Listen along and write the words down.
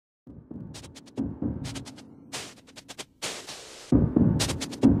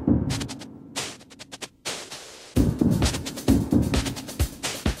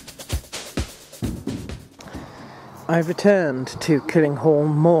I've returned to Killinghall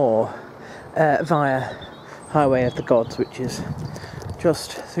Moor via Highway of the Gods, which is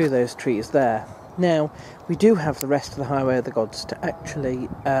just through those trees there. Now, we do have the rest of the Highway of the Gods to actually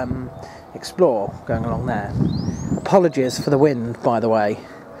explore going along there. Apologies for the wind, by the way.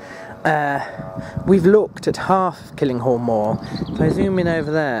 We've looked at half of Killinghall Moor. If I zoom in over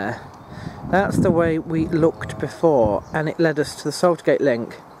there, that's the way we looked before, and it led us to the Saltergate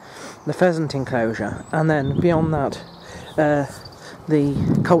Link, the pheasant enclosure, and then beyond that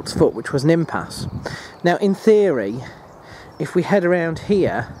the Colt's Foot, which was an impasse. Now, in theory, if we head around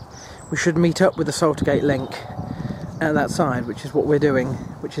here, we should meet up with the Saltergate Link at that side, which is what we're doing,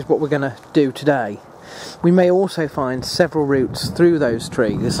 which is what we're going to do today. We may also find several routes through those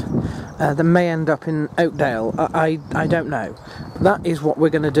trees that may end up in Oakdale. I don't know. That is what we're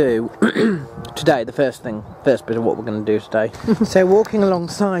going to do today, the first bit of what we're going to do today. So walking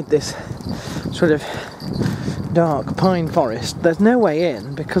alongside this sort of dark pine forest, there's no way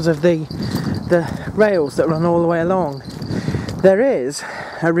in because of the rails that run all the way along. There is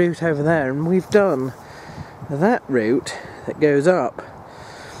a route over there, and we've done that route that goes up.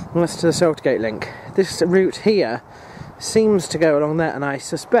 Well, that's to the Saltergate Link. This route here seems to go along there, and I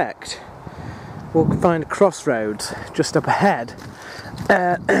suspect we'll find a crossroads just up ahead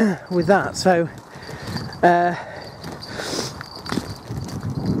with that. So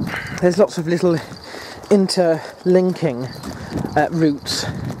there's lots of little interlinking routes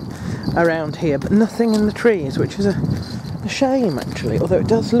around here, but nothing in the trees, which is a shame actually, although it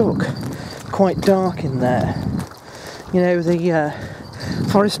does look quite dark in there. You know, the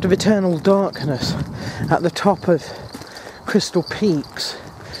forest of eternal darkness at the top of Crystal Peaks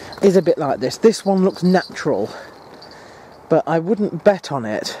is a bit like this. This one looks natural, but I wouldn't bet on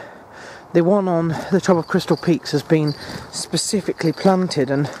it. The one on the top of Crystal Peaks has been specifically planted,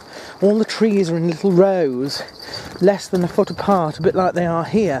 and all the trees are in little rows, less than a foot apart, a bit like they are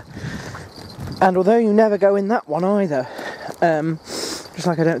here. And although you never go in that one either, just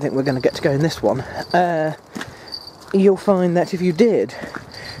like I don't think we're going to get to go in this one, you'll find that if you did,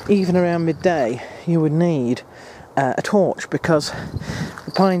 even around midday, you would need a torch, because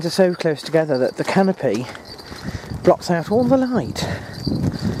the pines are so close together that the canopy blocks out all the light.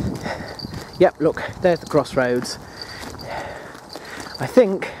 Yep, look, there's the crossroads. I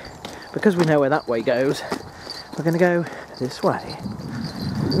think, because we know where that way goes, we're going to go this way.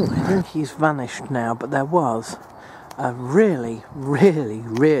 Ooh, I think he's vanished now, but there was a really, really,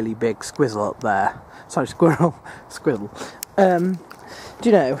 really big squizzle up there. Sorry, squirrel. Squizzle. Do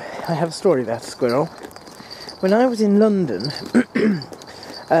you know, I have a story about a squirrel. When I was in London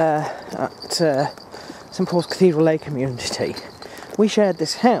at St Paul's Cathedral Lay Community, we shared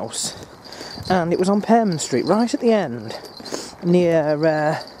this house, and it was on Pearman Street, right at the end, near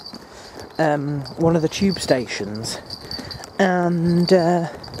one of the tube stations. And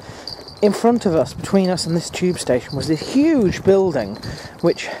in front of us, between us and this tube station, was this huge building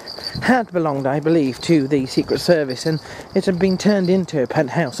which had belonged, I believe, to the Secret Service, and it had been turned into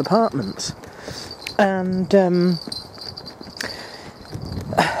penthouse apartments. And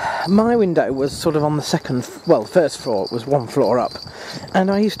my window was sort of on the first floor. It was one floor up, and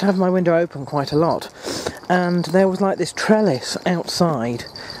I used to have my window open quite a lot. And there was like this trellis outside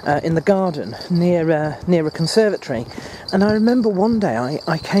in the garden near a conservatory. And I remember one day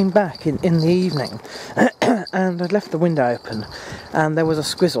I came back in the evening and I'd left the window open, and there was a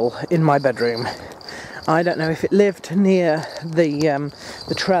squizzle in my bedroom. I don't know if it lived near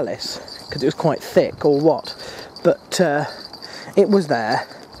the trellis, because it was quite thick, or what, but it was there,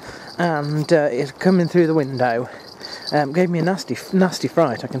 and it had come in through the window. Gave me a nasty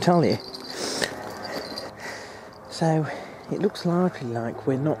fright, I can tell you. So it looks largely like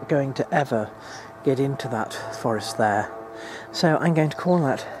we're not going to ever get into that forest there. So I'm going to call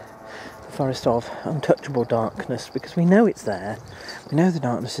that the forest of untouchable darkness, because we know it's there. We know the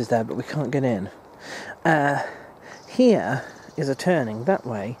darkness is there, but we can't get in. Here is a turning. That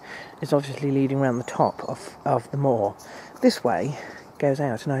way is obviously leading around the top of the moor. This way goes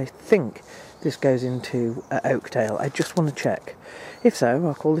out, and I think this goes into Oakdale. I just want to check. If so,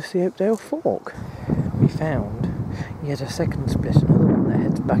 I'll call this the Oakdale Fork. We found yet a second split, another one that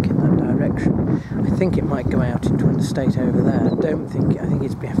heads back in that direction. I think it might go out into an estate over there. I think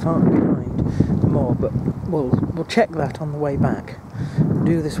it's far behind the moor, but we'll check that on the way back. We'll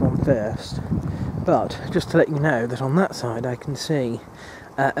do this one first. But just to let you know that on that side I can see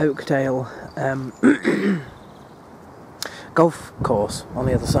Oakdale golf course on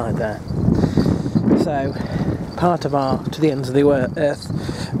the other side there. So part of our To the Ends of the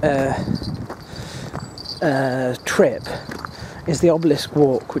Earth trip is the obelisk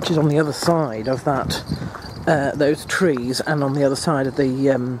walk, which is on the other side of that those trees and on the other side of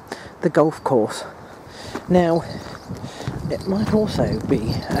the golf course. Now, it might also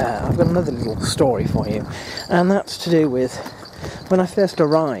be, I've got another little story for you, and that's to do with when I first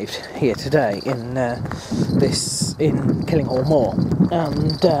arrived here today in Killinghall Moor,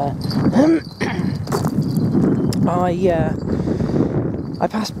 and I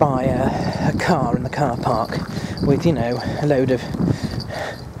passed by a car in the car park with, you know, a load of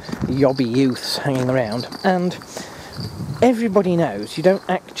yobby youths hanging around, and everybody knows you don't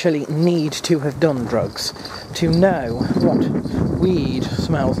actually need to have done drugs to know what weed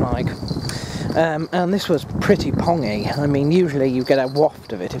smells like. And this was pretty pongy. I mean, usually you get a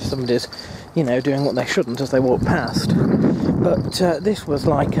waft of it if somebody's, you know, doing what they shouldn't as they walk past. But this was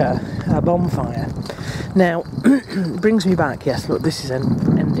like a bonfire. Now, it brings me back, yes, look, this is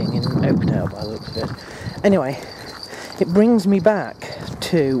ending in Oakdale by the looks of it. Anyway, it brings me back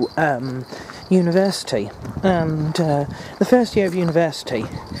to university, and the first year of university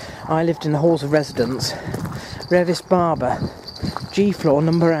I lived in the halls of residence, Revis Barber, G floor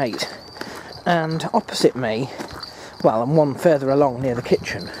number 8, and opposite me, well, and one further along near the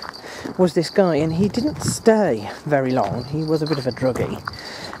kitchen, was this guy, and he didn't stay very long. He was a bit of a druggie.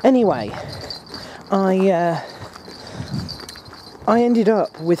 Anyway, I ended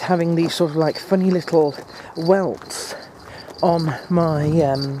up with having these sort of like funny little welts on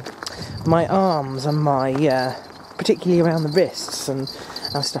my my arms and my particularly around the wrists and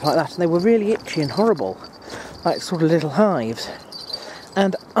stuff like that, and they were really itchy and horrible, like sort of little hives,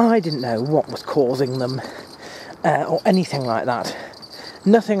 and I didn't know what was causing them or anything like that.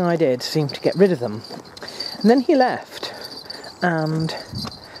 Nothing I did seemed to get rid of them. And then he left and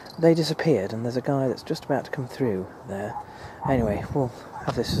they disappeared, and there's a guy that's just about to come through there. Anyway, we'll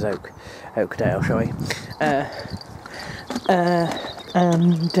have this as Oakdale, shall we?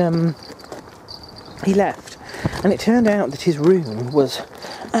 He left, and it turned out that his room was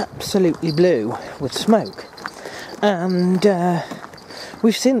absolutely blue with smoke, and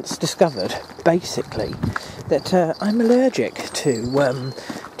we've since discovered, basically, that I'm allergic to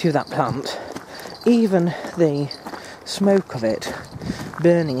that plant, even the smoke of it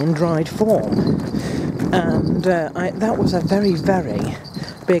burning in dried form, and that was a very, very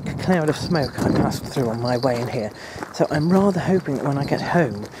big cloud of smoke I passed through on my way in here. So I'm rather hoping that when I get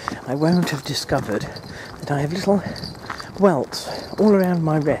home I won't have discovered that I have little welts all around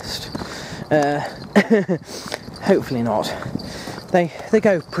my wrist. Hopefully not. They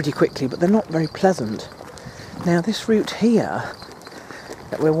go pretty quickly, but they're not very pleasant. Now this route here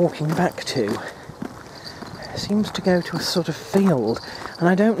that we're walking back to seems to go to a sort of field, and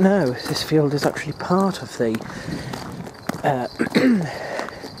I don't know if this field is actually part of the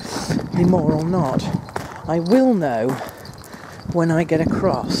the moor or not. I will know when I get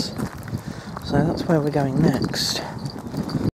across. So that's where we're going next.